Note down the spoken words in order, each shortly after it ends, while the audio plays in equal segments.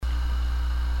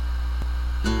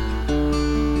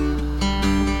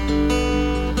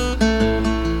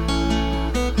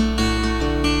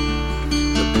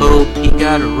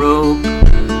out a rope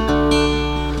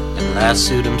and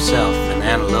lassoed himself an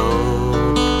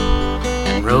antelope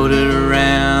and rode it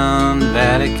around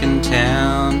Vatican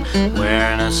town,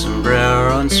 wearing a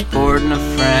sombrero and sporting a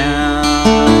frown.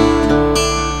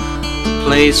 The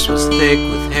place was thick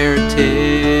with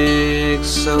heretics,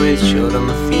 so he showed them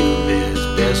a few of his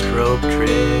best rope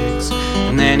tricks,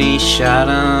 and then he shot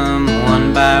them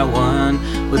one by one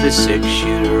with a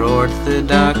 6-shooter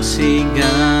orthodoxy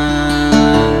gun.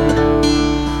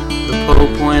 The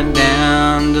Pope went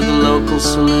down to the local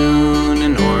saloon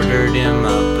and ordered him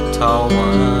up a tall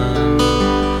one.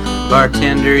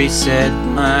 Bartender, he said,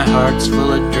 my heart's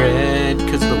full of dread,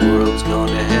 'cause the world's going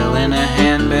to hell in a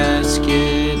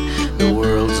handbasket. The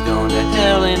world's going to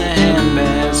hell in a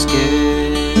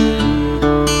handbasket.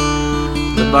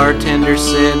 The bartender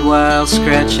said while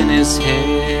scratching his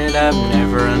head, I've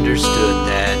never understood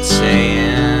that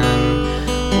saying.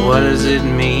 What does it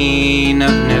mean?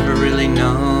 I've never really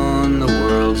known. The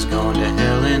world's going to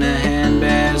hell in a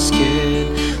handbasket.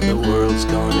 The world's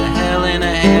going to hell in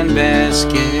a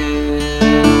handbasket.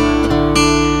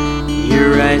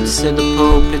 You're right, said the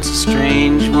Pope, it's a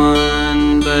strange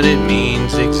one, but it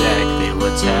means exactly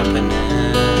what's happening.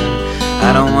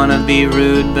 I don't want to be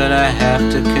rude, but I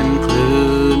have to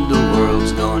conclude the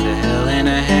world's going to hell in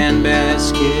a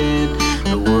handbasket.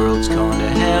 The world's going to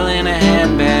hell in a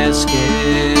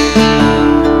handbasket.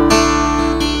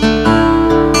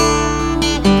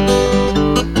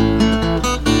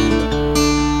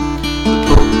 The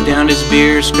Pope downed his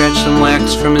beer, scratched some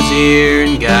wax from his ear,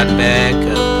 and got back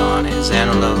up on his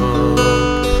antelope.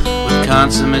 With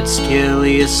consummate skill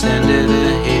he ascended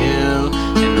a hill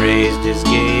and raised his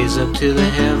gaze up to the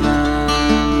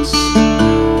heavens.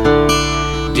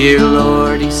 Dear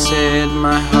Lord, he said,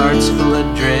 my heart's full of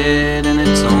dread, and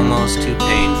it's almost too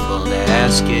painful to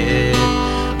ask it.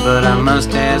 But I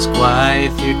must ask why,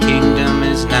 if your kingdom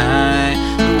is nigh.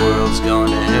 The world's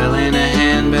going to hell in a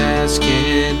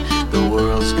handbasket. The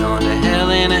world's going to hell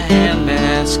in a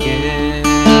handbasket.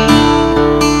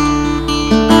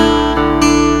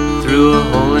 Through a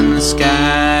hole in the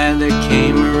sky there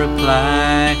came a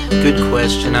reply. Good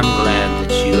question, I'm glad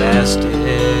that you asked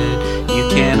it. You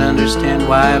can't understand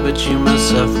why, but you must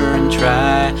suffer and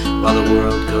try, while the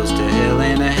world goes to hell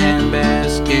in a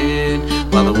handbasket.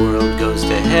 While the world goes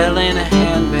to hell in a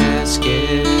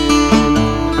handbasket.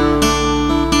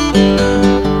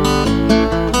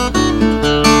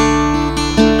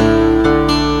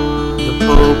 The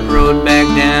Pope rode back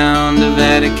down to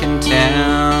Vatican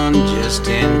town just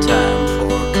in time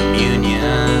for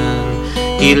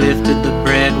communion. He lifted the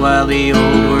bread while the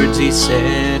old words he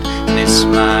said, and his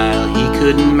smile, he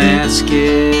couldn't mask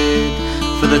it.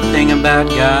 For the thing about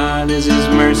God is his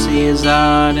mercy is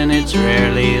odd, and it's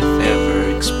rarely, if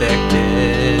ever,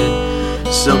 expected.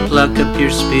 So pluck up your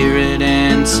spirit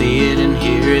and see it and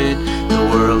hear it. The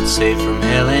world's safe from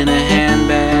hell in a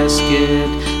handbasket.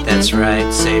 That's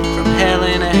right, safe from hell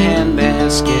in a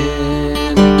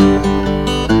handbasket.